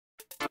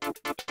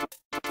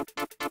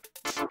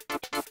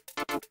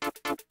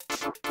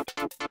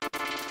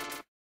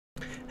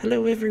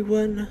Hello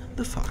everyone,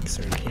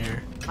 TheFoxern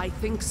here. I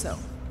think so.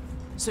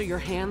 So your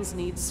hands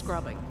need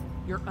scrubbing.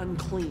 You're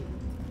unclean.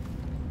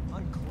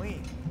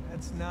 Unclean?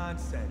 That's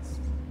nonsense.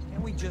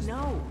 Can't we just...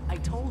 No, I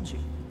told you.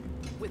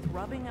 With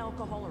rubbing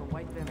alcohol or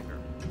white vinegar.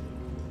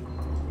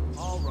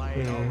 All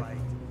right.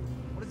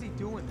 What is he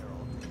doing there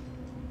all day?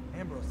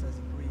 Ambrose says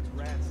he breeds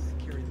rats that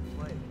carry the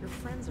plague. Your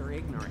friends are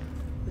ignorant.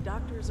 The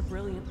doctor is a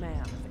brilliant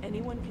man. If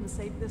anyone can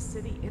save this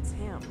city, it's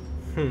him.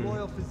 The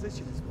royal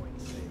physician is going to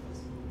save us.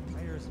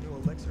 I hear his new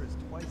elixir is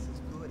twice as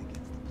good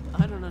against the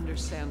plague. I don't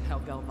understand how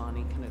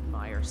Galvani can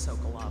admire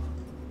Sokolov.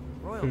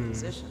 Royal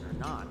physician or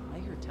not, I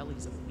hear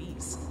Telly's a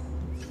beast.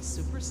 A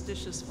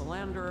superstitious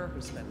philanderer who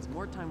spends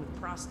more time with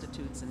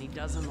prostitutes than he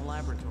does in the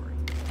laboratory.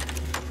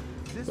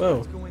 This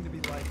one's going to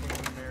be like when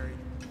we're married.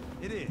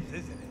 It is,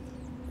 isn't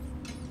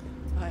it?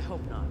 I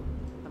hope not.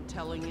 I'm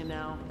telling you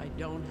now, I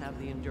don't have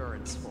the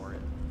endurance for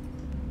it.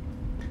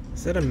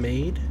 Is that a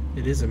maid?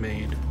 It is a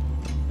maid.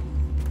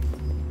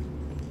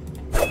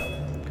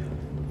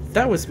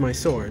 That was my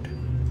sword.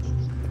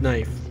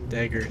 Knife,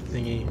 dagger,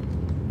 thingy.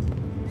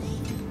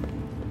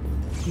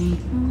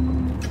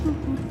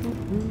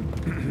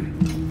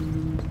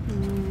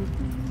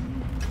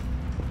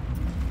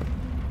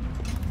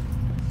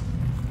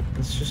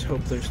 Let's just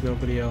hope there's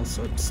nobody else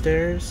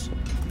upstairs.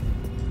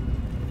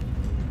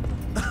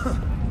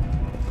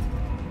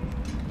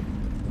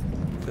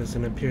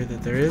 Doesn't appear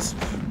that there is. The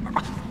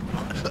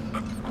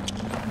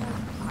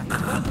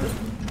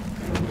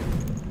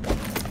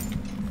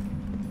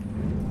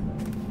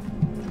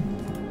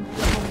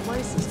whole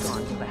place has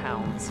gone to the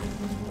hounds.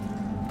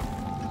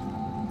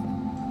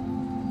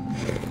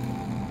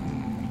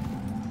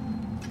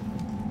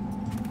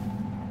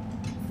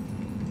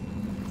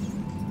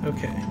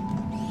 Okay.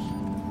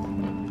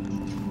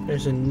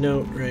 There's a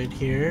note right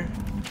here.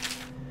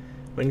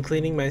 When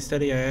cleaning my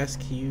study, I ask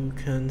you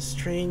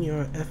constrain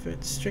your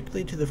efforts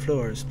strictly to the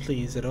floors.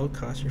 Please, at all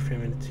costs,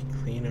 refrain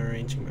from clean or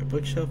arranging my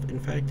bookshelf. In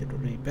fact, it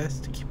would be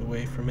best to keep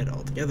away from it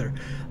altogether.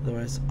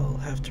 Otherwise, I'll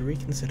have to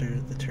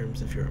reconsider the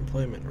terms of your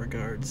employment.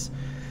 Regards.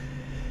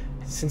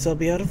 Since I'll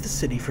be out of the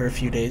city for a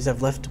few days,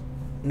 I've left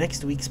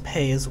next week's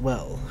pay as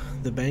well.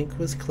 The bank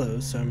was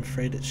closed, so I'm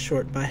afraid it's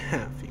short by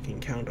half. You can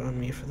count on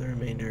me for the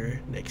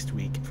remainder next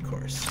week, of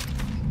course.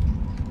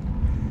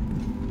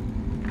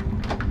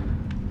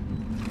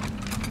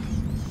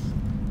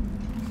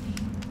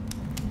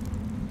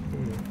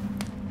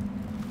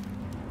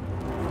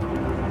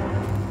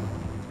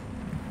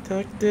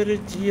 Dr.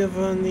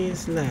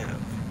 Giovanni's lab.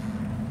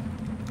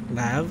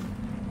 Lab?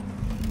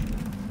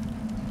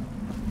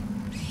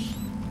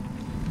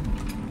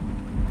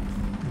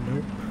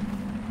 Nope.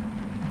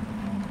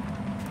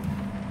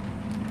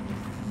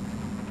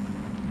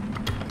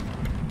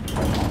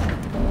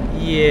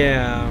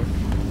 Yeah.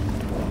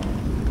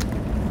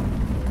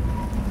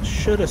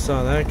 Shoulda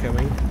saw that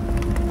coming.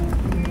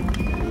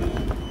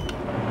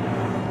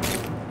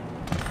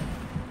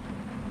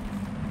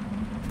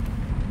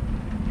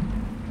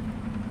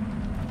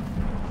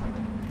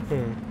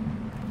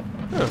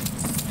 Oh.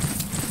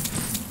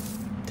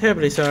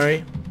 Terribly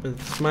sorry, but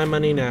it's my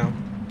money now.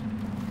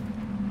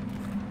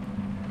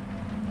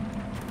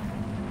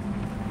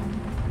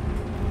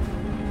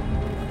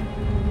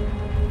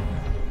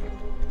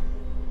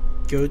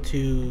 Go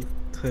to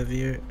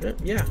Clavier.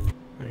 Yeah,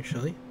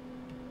 actually.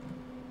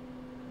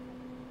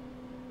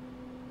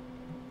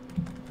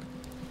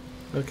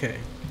 Okay.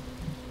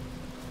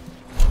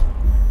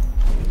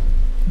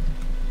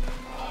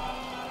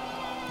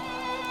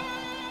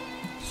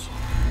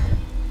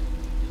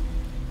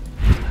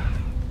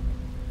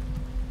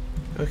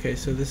 Okay,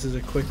 so this is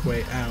a quick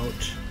way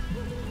out.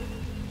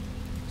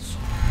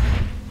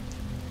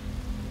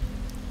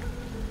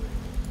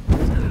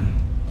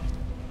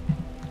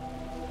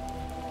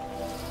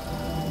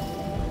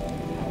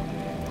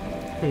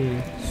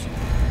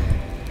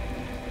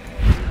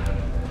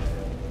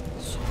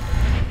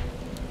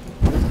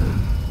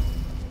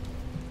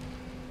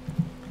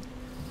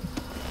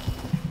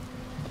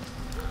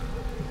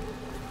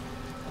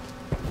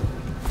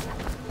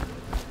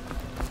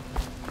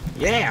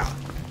 Yeah!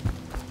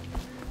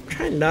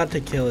 Trying not to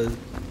kill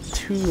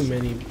too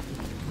many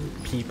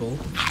people.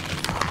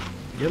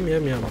 Yum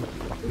yum yum.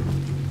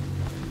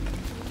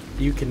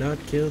 You cannot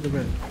kill the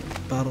Red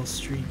Bottle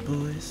Street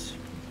boys.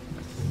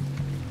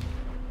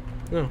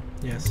 Oh,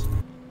 yes.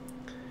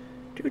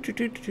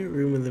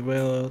 Room with the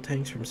whale oil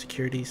tanks from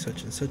security,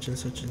 such and such and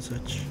such and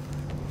such.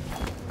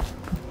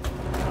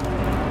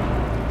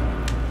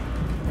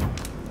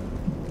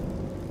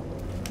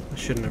 I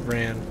shouldn't have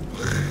ran.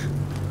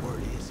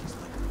 Word is he's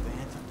like a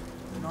phantom,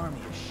 an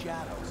army of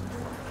shadows.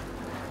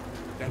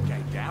 That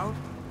guy down?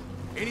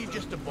 Ain't he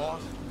just a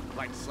boss,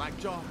 like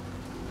Slackjaw?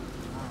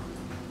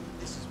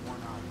 This is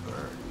one-eyed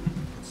bird.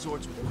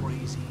 Consorts with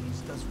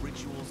crazies, does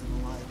rituals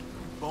and the like,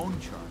 bone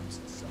charms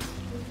and such.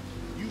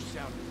 You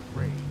sound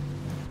great.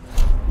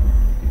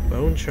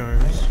 Bone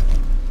charms.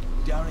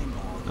 Doubting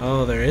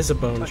Oh, there is a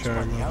bone touched by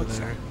charm the over outside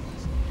there.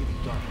 means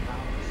giving dark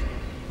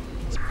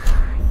powers.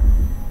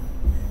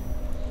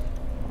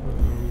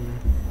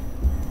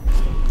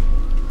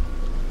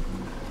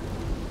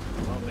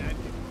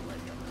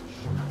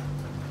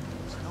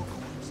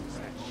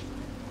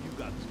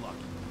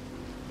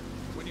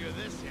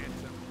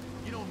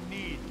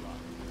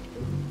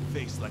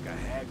 face like a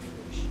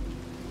hagfish.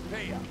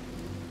 Hey,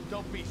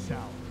 don't be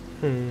sour.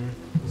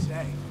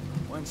 Say,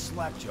 when's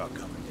Slackjaw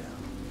coming down?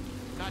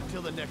 Not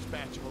till the next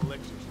batch of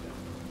elixirs done.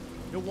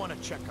 You'll want to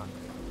check on them.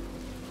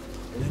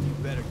 Then you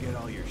better get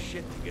all your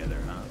shit together,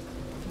 huh?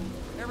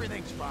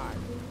 Everything's fine.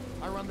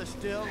 I run the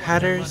still.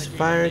 Hatters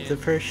fired the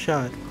first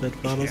shot, but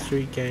Bottle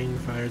Street Gang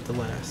fired the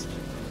last.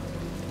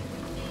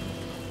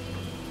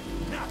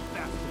 Not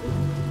that.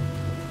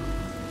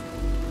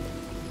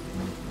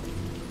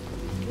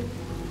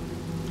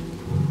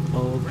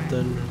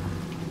 Olden.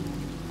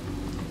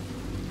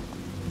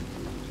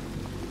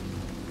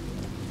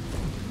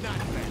 Not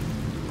bad.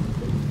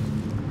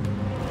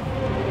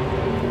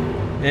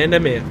 And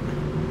I'm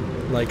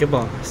in. Like a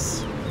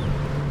boss.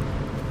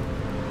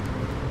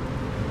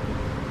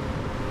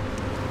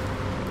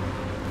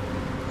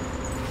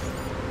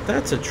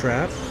 That's a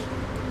trap.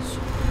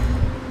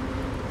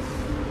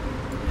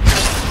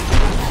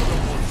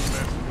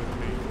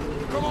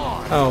 Come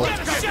on. Oh.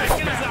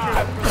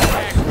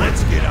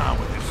 Let's get on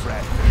with it,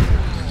 Fred.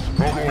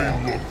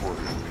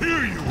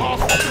 Here you are.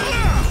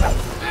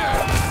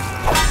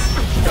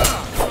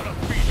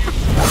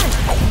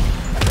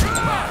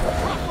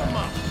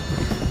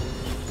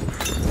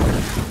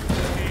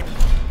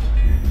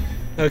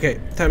 Okay,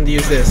 time to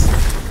use this.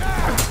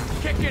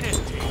 Kicking his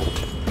teeth.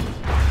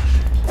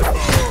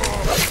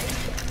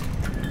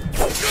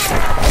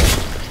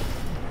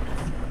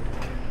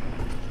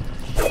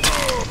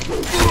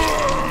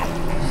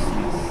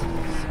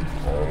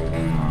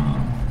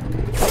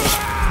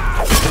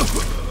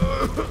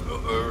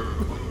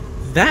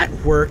 That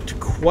worked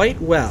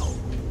quite well.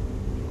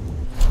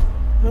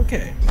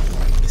 Okay.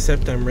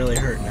 Except I'm really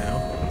hurt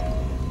now.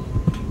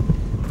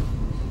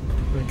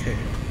 Okay.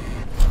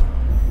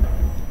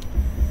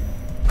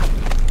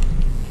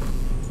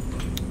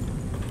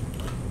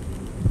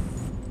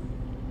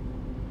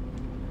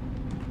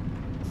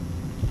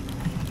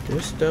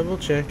 Just double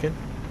checking.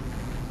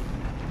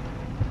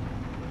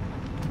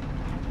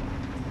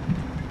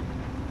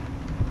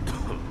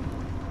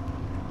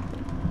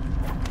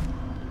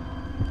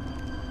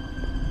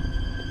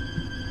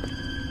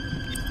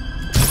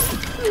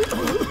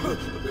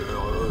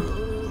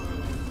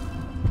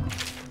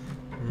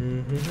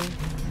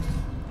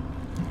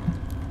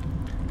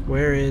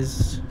 Where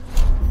is...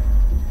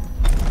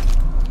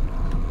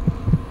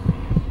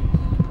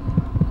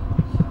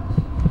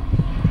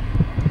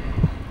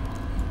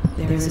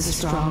 There is a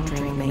strong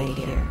drink made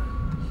here.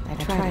 I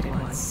tried it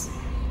once,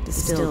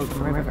 distilled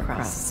from river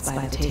crusts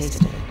by the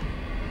taste of it.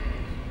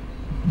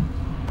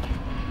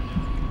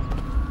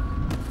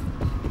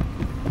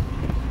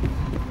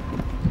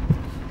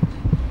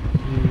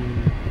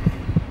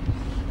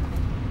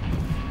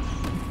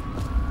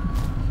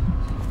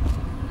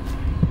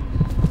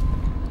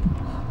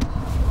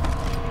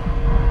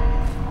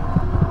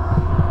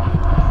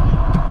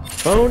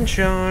 Bone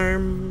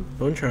Charm!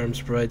 Bone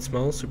Charms provide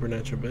small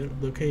supernatural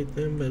benefits. Locate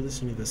them by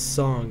listening to the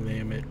song they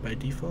emit. By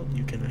default,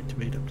 you can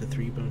activate up to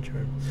 3 Bone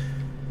Charms.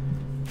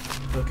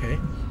 Okay.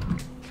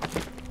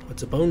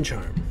 What's a Bone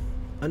Charm?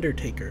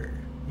 Undertaker.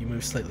 You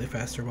move slightly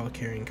faster while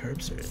carrying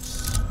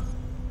corpses.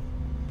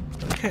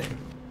 Okay.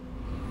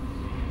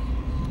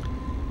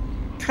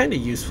 Kinda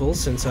useful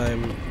since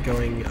I'm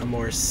going a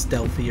more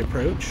stealthy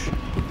approach.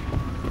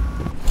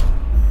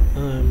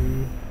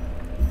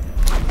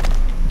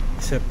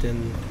 Except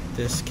in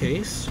this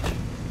case,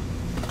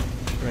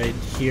 right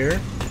here.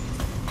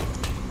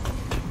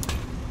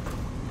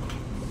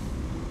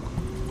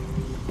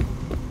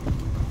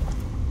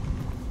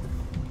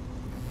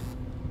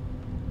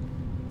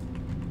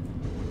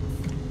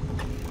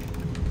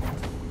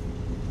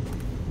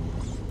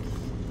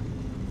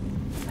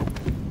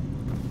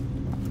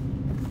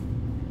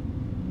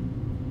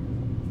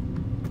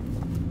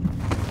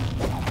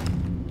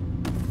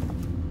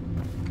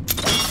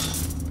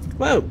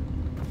 Whoa!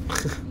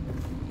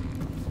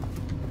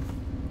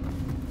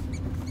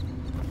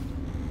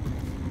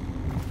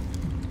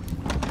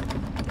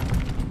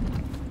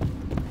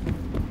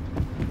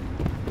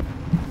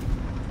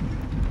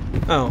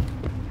 Oh.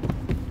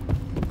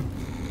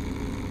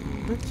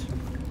 What?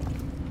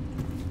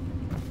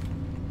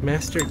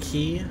 Master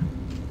key?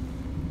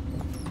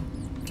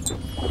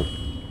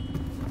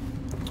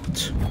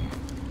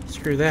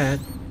 Screw that.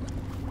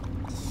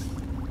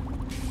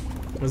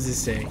 What does this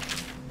say?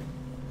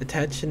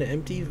 Attach an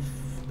empty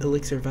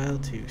elixir vial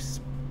to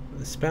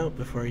the spout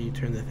before you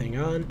turn the thing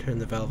on. Turn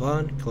the valve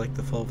on. Collect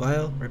the full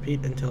vial.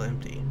 Repeat until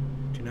empty.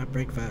 Do not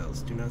break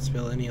vials. Do not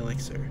spill any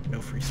elixir. No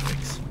free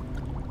sticks.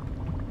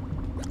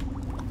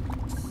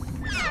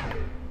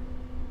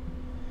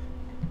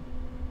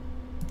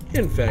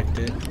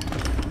 Infected.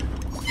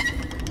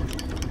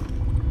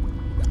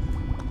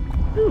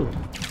 Ooh.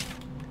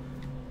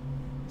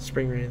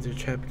 Spring rains are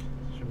trapped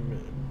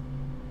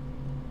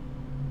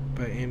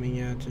by aiming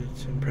at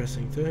it and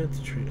pressing through it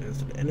to treat it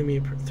as an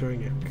enemy,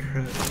 throwing a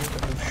crowd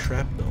of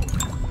shrapnel.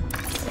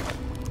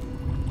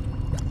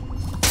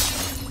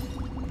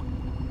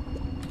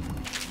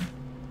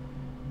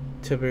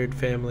 Tibbard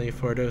family,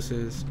 4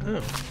 doses.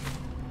 Oh.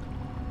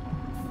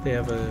 They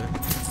have a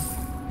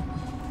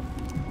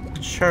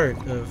chart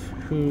of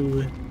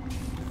who...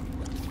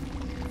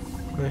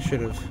 I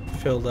should have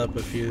filled up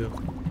a few.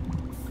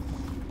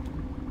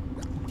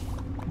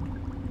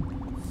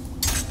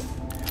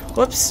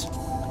 Whoops!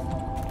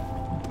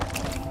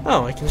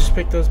 Oh, I can just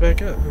pick those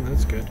back up. Oh,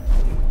 that's good.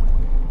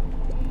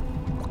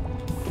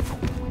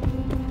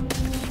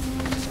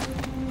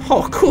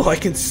 Oh, cool, I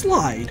can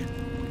slide!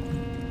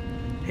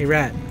 Hey,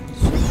 rat.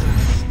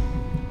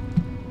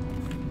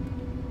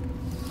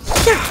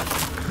 Yeah!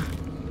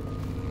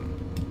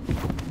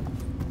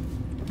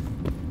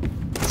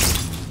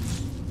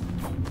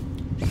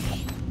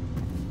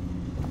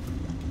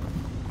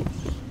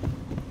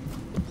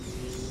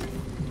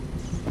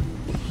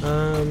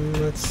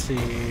 Let's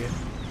see.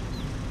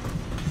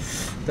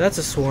 That's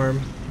a swarm.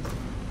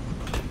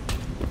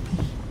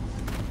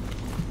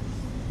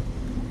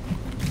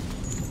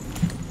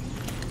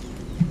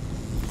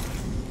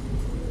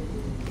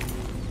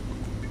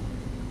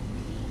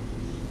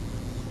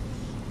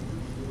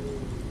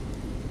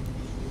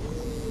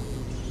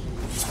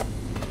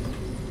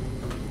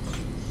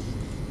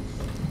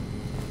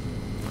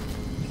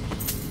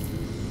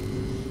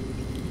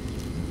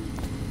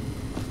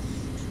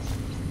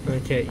 I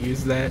can't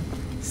use that.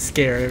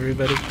 Scare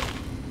everybody.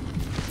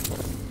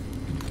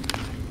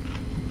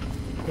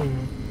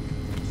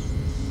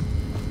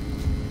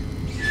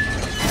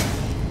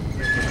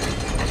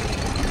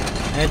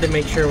 I had to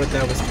make sure what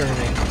that was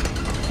turning.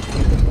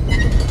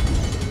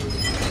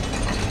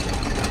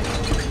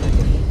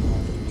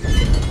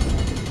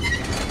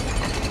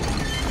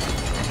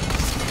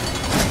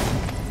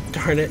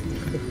 Darn it.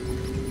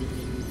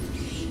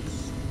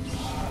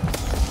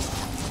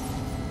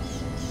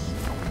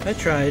 I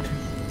tried.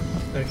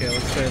 Okay,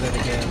 let's try that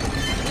again.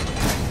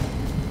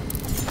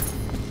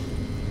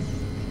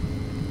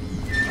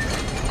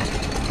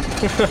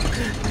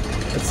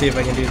 Let's see if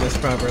I can do this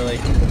properly.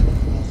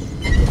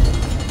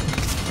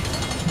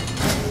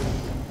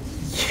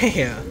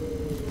 Yeah!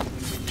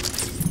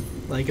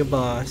 Like a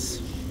boss.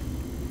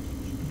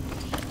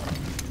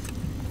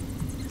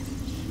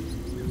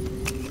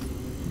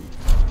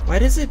 Why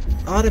does it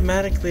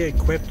automatically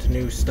equip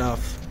new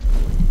stuff?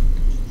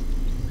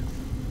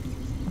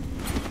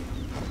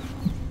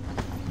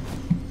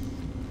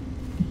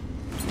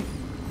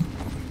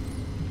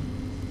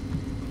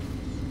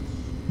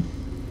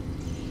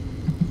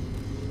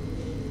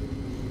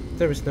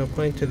 There was no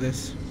point to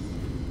this.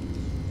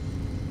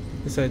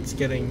 Besides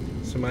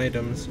getting some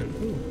items and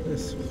ooh,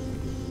 this.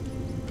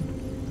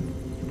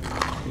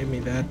 Give me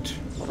that.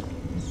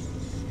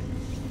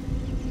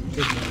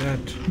 Give me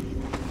that.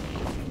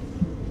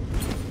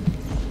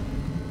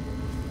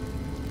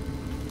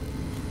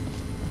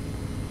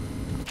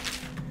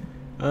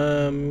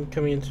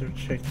 Coming in to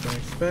check the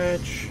next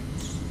batch.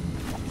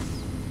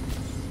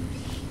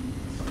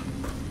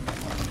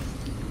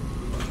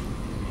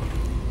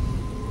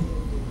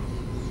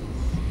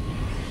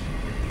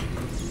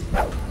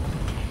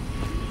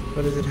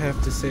 What does it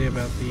have to say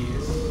about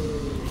these?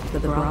 The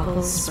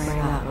brothels sprang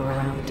up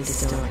around the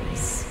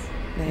distilleries.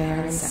 They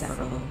are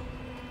inseparable.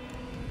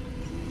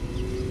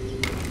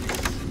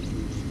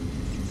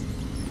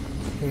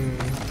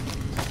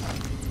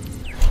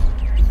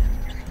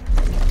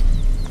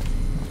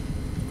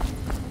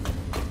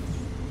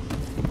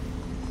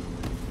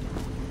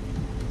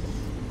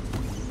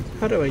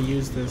 How do I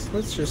use this?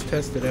 Let's just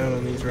test it out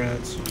on these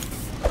rats.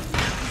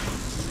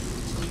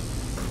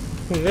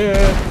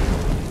 Yeah.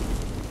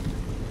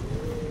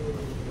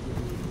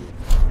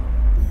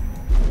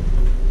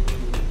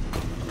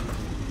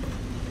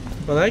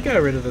 Well, that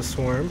got rid of the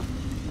swarm.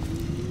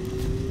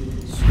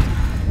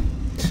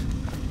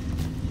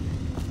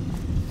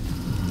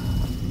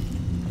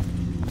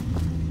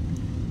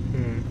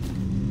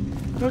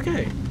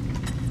 Okay.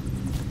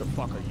 What the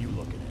fuck are you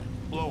looking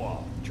at? Blow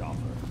off, chopper.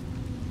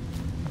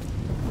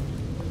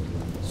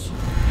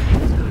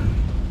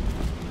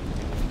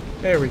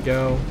 There we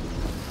go.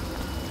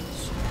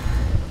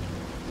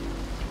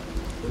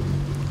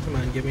 Come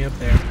on, get me up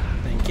there.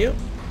 Thank you.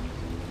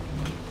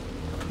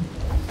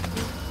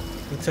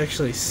 Let's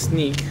actually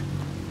sneak.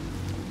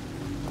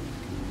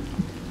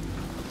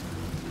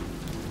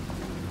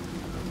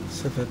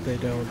 So that they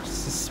don't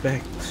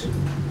suspect.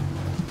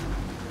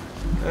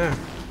 Ah.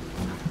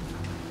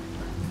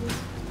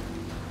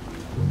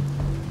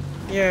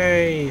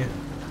 Yay!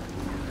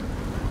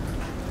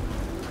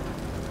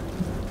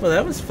 Well,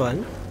 that was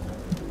fun.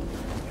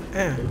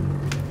 Ah.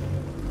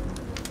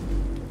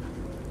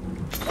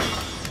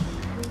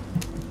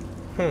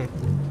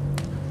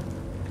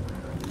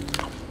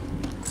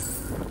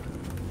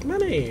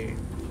 Money!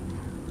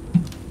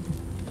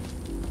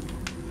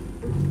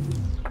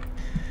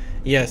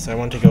 Yes, I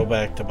want to go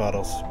back to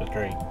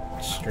Bottlesbury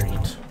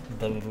Street.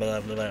 Blah blah blah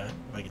blah blah.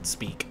 If I could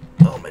speak.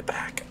 Oh, my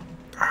back.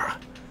 Ah.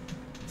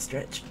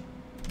 Stretch.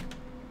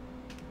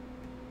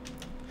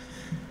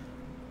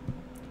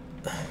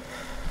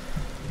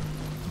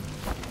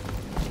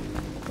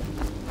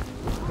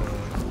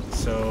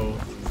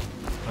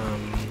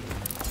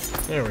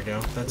 There we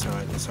go. That's how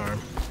I disarm.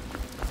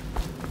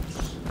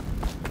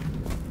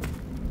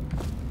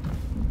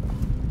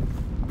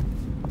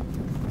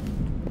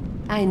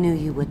 I knew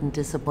you wouldn't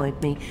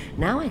disappoint me.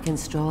 Now I can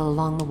stroll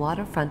along the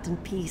waterfront in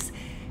peace.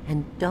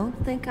 And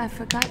don't think I've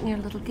forgotten your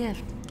little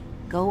gift.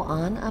 Go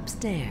on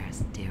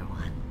upstairs, dear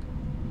one.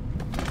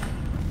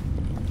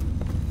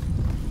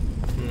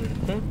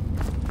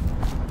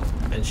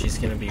 And she's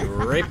gonna be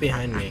right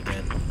behind me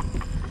again.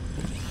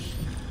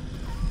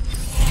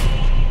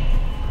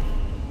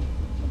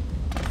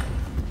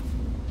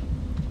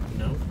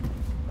 No?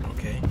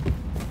 Okay.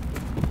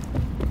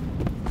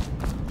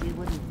 You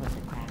wouldn't put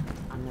the crackers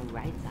on the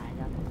right side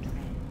of the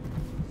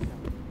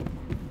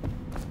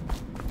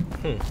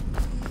tray.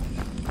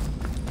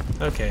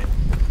 Okay.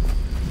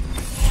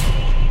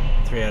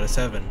 3 out of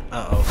 7.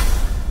 Uh-oh.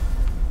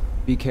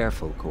 Be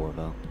careful,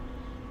 Corvo.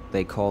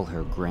 They call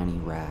her Granny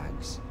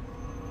Rags.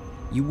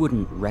 You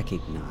wouldn't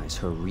recognize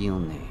her real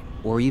name,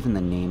 or even the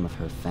name of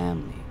her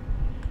family,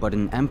 but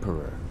an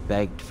emperor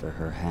begged for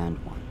her hand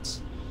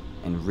once,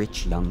 and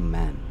rich young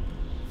men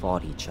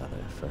fought each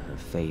other for her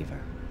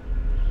favor.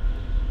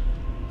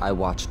 I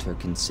watched her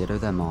consider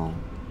them all,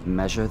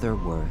 measure their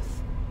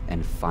worth,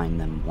 and find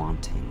them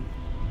wanting.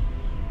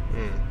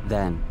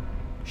 Then,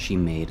 she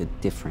made a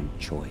different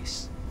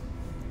choice.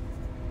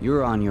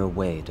 You're on your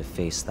way to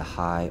face the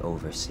High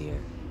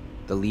Overseer,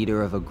 the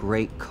leader of a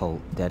great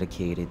cult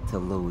dedicated to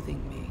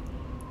loathing me.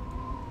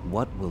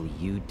 What will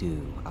you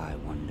do, I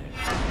wonder?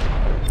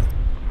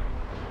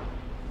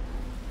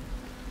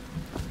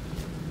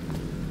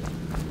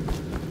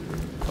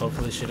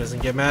 Hopefully she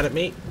doesn't get mad at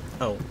me.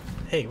 Oh,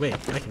 hey, wait,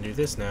 I can do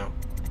this now.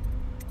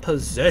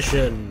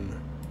 Possession!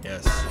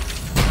 Yes.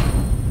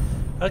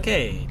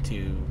 Okay,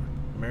 to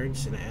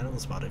merge an animal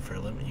spotted for a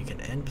limit, you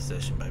can end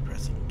possession by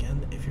pressing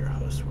again. If your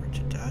host were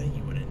to die,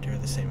 you would endure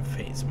the same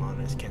fate.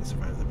 Monsters can't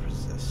survive the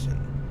possession.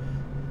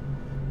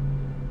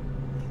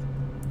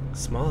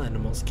 Small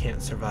animals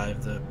can't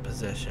survive the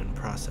possession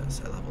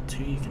process. At level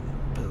 2, you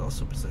can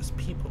also possess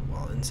people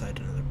while inside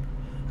another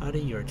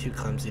body. You are too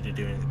clumsy to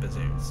do anything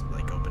possessed,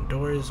 like open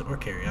doors or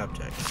carry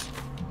objects.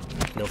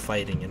 No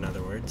fighting, in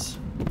other words.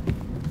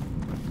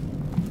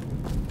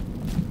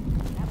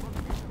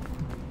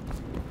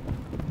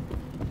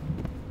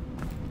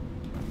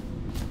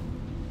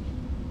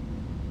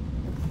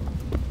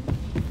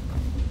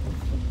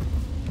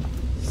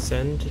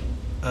 Send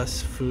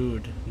us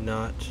food,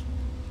 not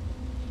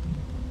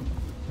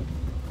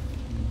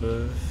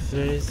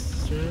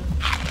buffets.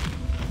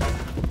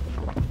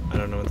 I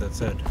don't know what that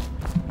said.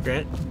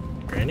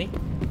 Granny?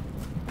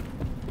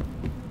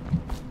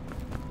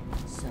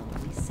 So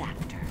we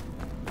sacked her.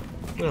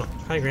 Oh,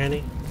 hi,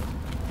 Granny.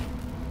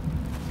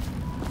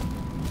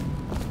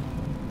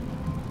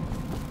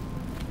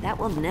 That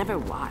will never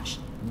wash.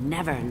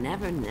 Never,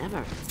 never,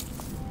 never.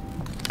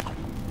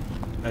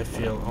 I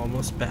feel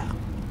almost bad.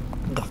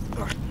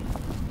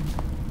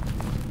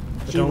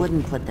 She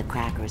wouldn't put the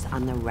crackers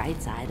on the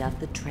right side of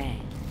the tray.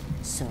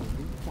 So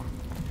we sacked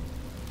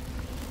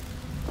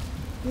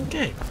her.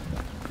 Okay.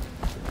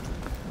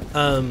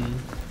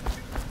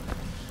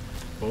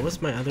 What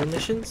was my other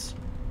missions?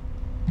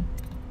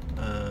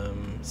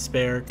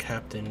 Spare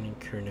Captain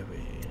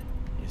Kernoway.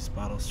 Use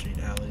Bottle Street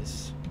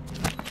alleys to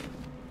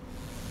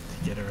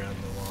get around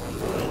the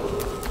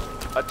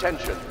wall.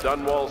 Attention,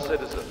 Dunwall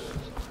citizens.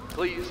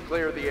 Please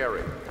clear the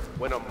area.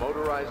 When a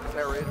motorized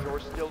carriage or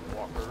stilt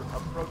walker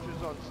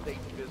approaches on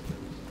state business,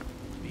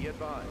 be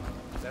advised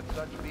that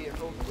such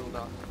vehicles will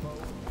not slow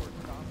or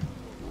stop to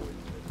avoid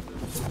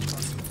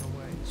citizens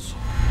away.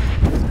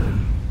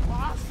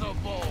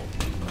 Possible!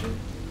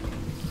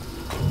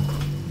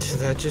 Did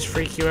that just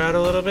freak you out a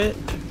little bit?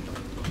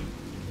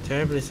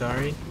 Terribly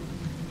sorry.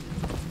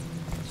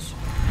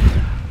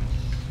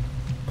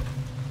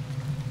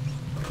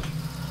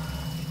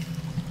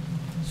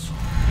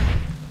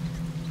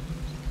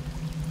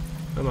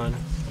 Come on,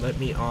 let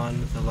me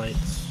on the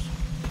lights.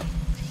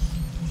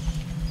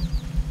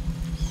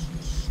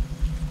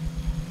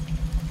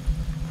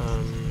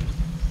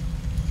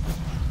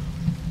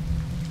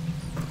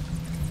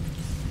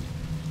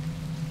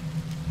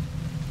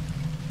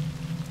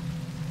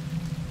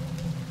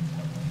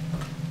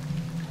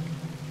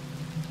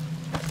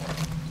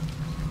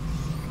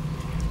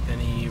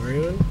 Any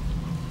rune?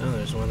 Oh,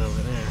 there's one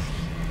over there.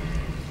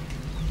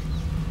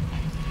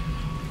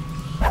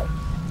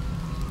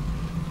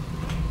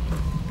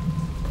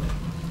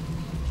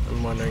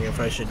 I'm wondering if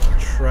I should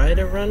try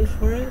to run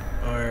for it,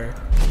 or...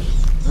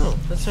 Oh,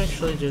 that's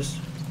actually just...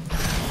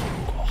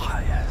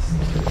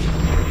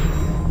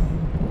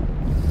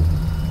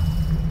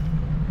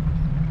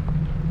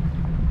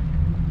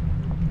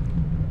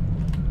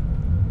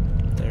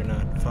 They're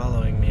not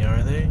following me,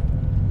 are they?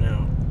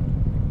 No.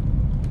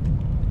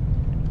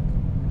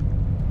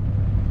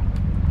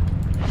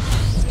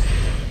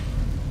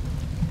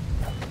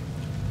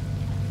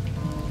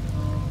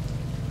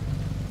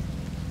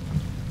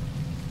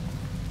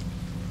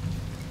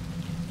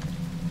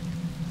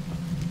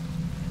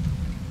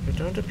 There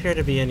don't appear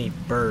to be any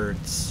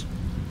birds.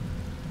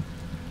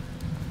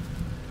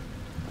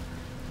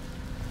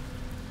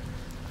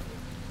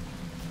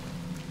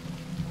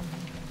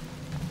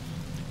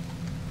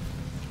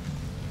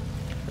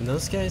 And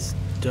those guys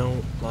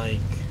don't like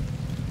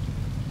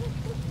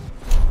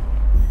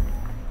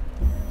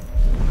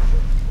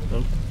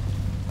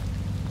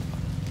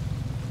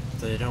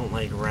They don't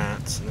like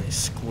rats and they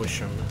squish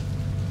them.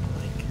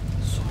 Like.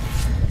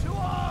 To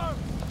arms!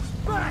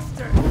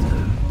 Bastard!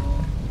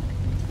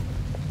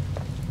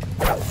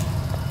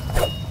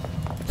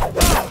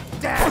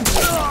 Damn!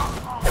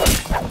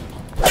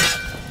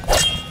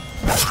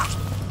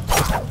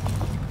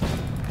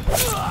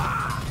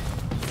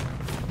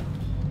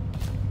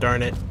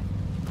 Darn it.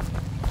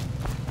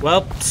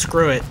 Well,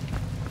 screw it.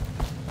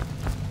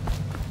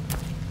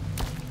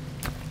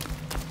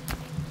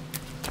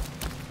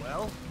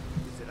 Well,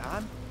 is it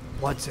on?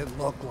 What's it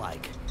look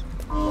like?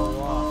 Blow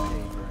off,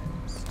 Haver.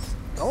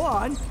 Go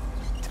on.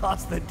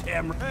 Toss the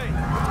damn... Hey,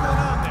 what's going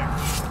on there?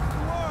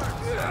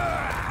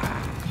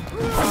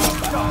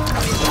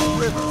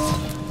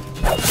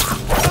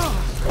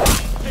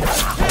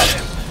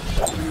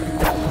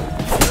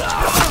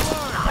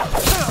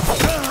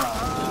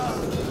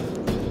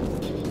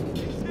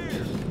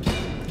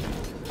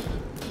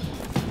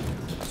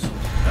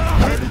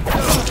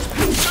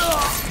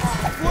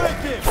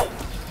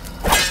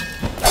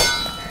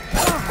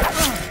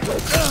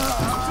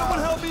 Someone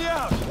help me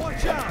out!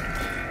 Watch out!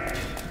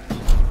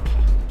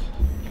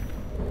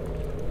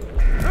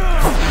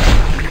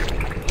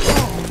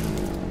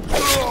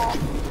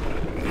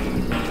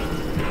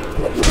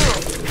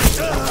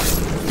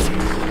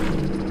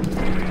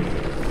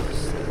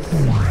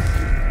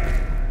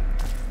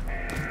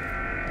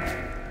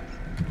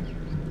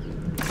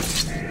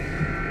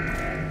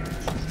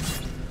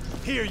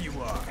 Here you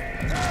are.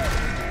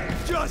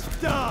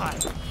 Just die.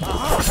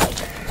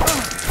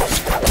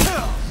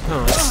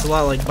 Oh, it's a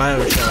lot like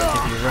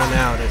Bioshock. If you run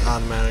out, it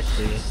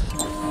automatically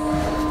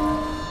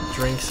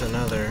drinks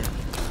another.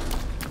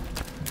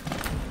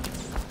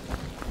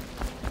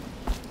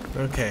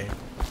 Okay.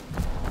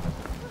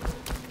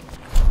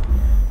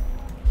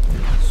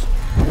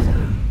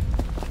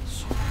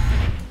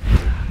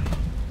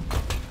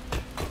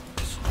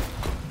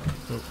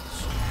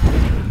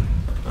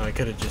 Oh, I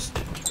could have just...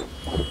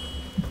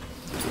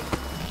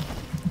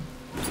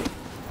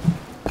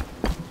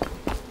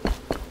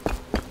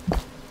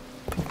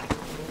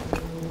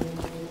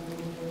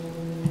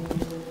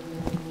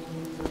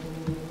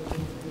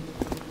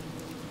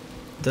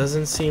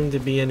 Doesn't seem to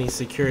be any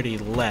security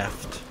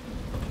left.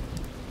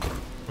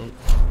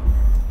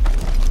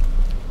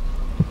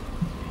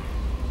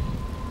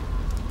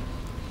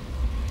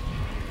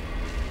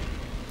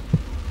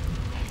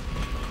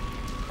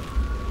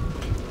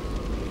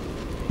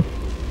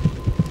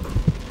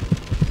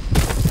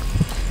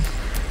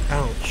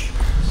 Ouch.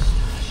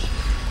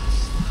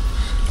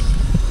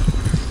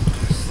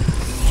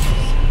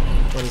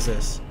 What is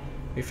this?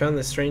 We found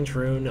this strange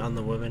rune on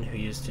the woman who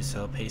used to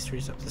sell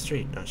pastries up the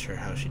street. Not sure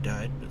how she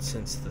died, but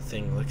since the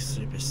thing looks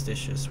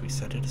superstitious, we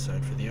set it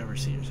aside for the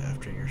overseers.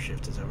 After your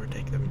shift is over,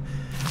 take them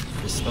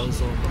to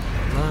disposal, blah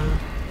blah blah.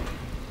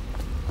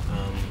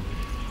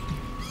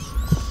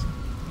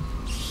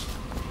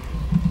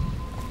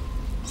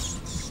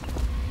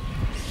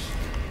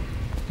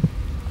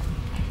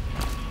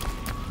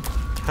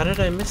 How did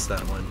I miss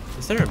that one?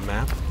 Is there a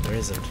map? There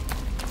isn't.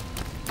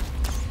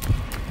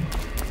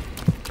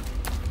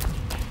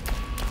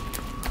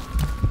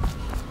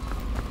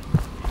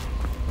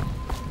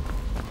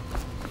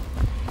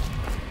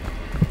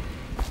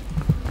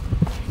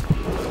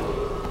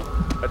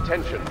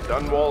 Attention,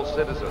 Dunwall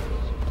citizens.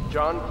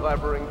 John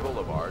Clavering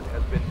Boulevard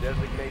has been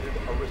designated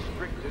a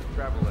restricted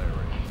travel area.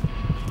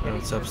 Oh,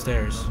 it's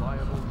upstairs.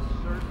 Liable to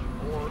search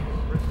or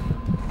imprison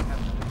at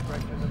the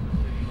discretion of the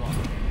city law.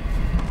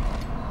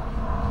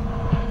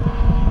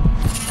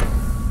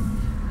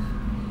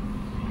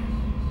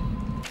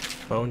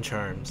 Bone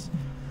charms.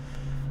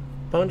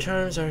 Bone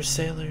charms are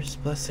sailors'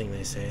 blessing,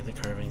 they say. The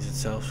carvings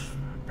itself,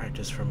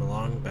 practiced from a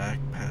long back,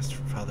 passed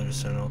from father to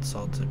son, old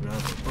salt to blah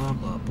blah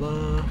blah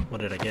blah.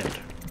 What did I get?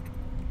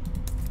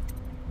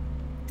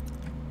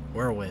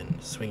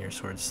 Whirlwind. Swing your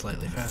sword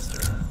slightly faster.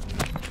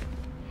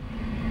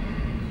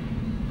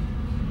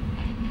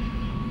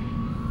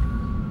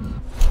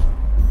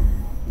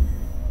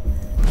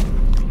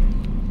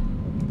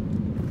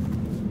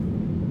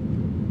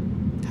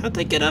 How'd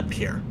they get up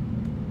here?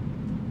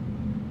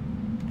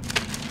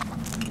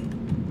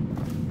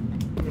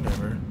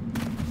 Whatever.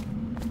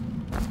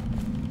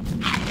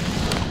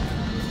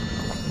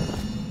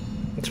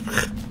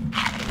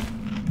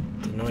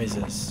 The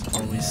noises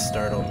always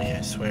startle me,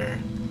 I swear.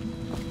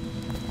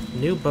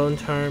 New bone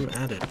charm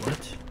added.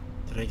 What?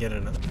 Did I get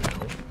another?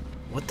 No.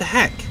 What the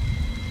heck?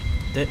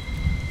 That.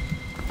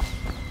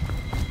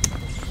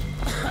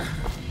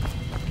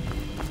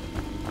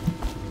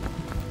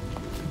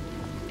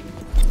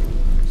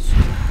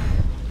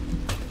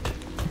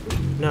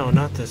 No,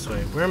 not this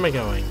way. Where am I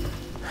going?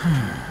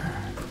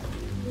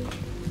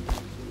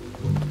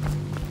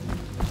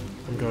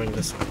 I'm going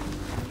this way.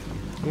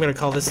 I'm gonna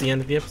call this the end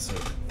of the episode.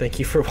 Thank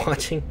you for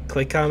watching.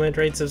 Click, comment,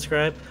 rate,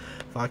 subscribe.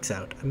 Fox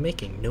out. I'm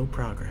making no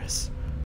progress.